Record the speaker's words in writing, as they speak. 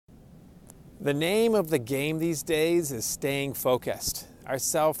The name of the game these days is staying focused. Our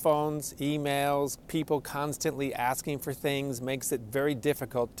cell phones, emails, people constantly asking for things makes it very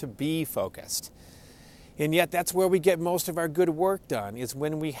difficult to be focused. And yet that's where we get most of our good work done, is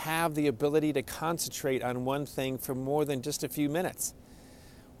when we have the ability to concentrate on one thing for more than just a few minutes.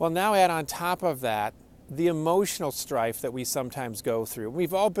 Well, now add on top of that the emotional strife that we sometimes go through.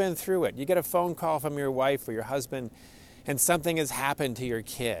 We've all been through it. You get a phone call from your wife or your husband and something has happened to your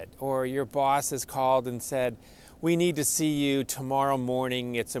kid, or your boss has called and said, "We need to see you tomorrow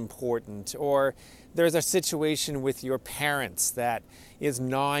morning, it's important," or there's a situation with your parents that is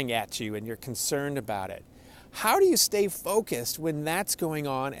gnawing at you and you're concerned about it. How do you stay focused when that's going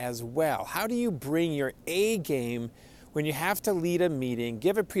on as well? How do you bring your A game when you have to lead a meeting,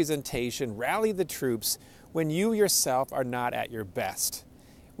 give a presentation, rally the troops, when you yourself are not at your best?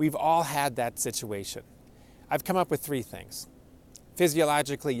 We've all had that situation. I've come up with 3 things.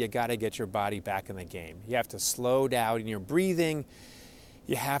 Physiologically, you got to get your body back in the game. You have to slow down in your breathing.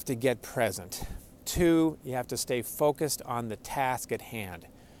 You have to get present. 2, you have to stay focused on the task at hand.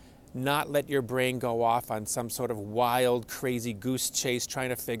 Not let your brain go off on some sort of wild, crazy goose chase trying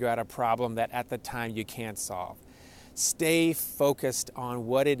to figure out a problem that at the time you can't solve. Stay focused on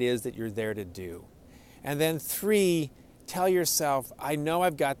what it is that you're there to do. And then 3, tell yourself, I know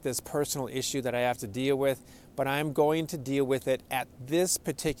I've got this personal issue that I have to deal with, but I'm going to deal with it at this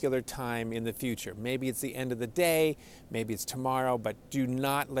particular time in the future. Maybe it's the end of the day, maybe it's tomorrow, but do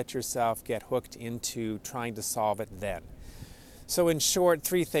not let yourself get hooked into trying to solve it then. So in short,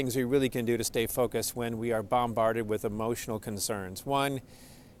 3 things we really can do to stay focused when we are bombarded with emotional concerns. 1,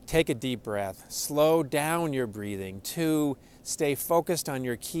 take a deep breath. Slow down your breathing. 2, stay focused on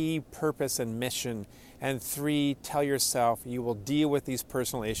your key purpose and mission. And 3, tell yourself you will deal with these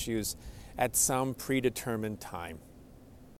personal issues at some predetermined time.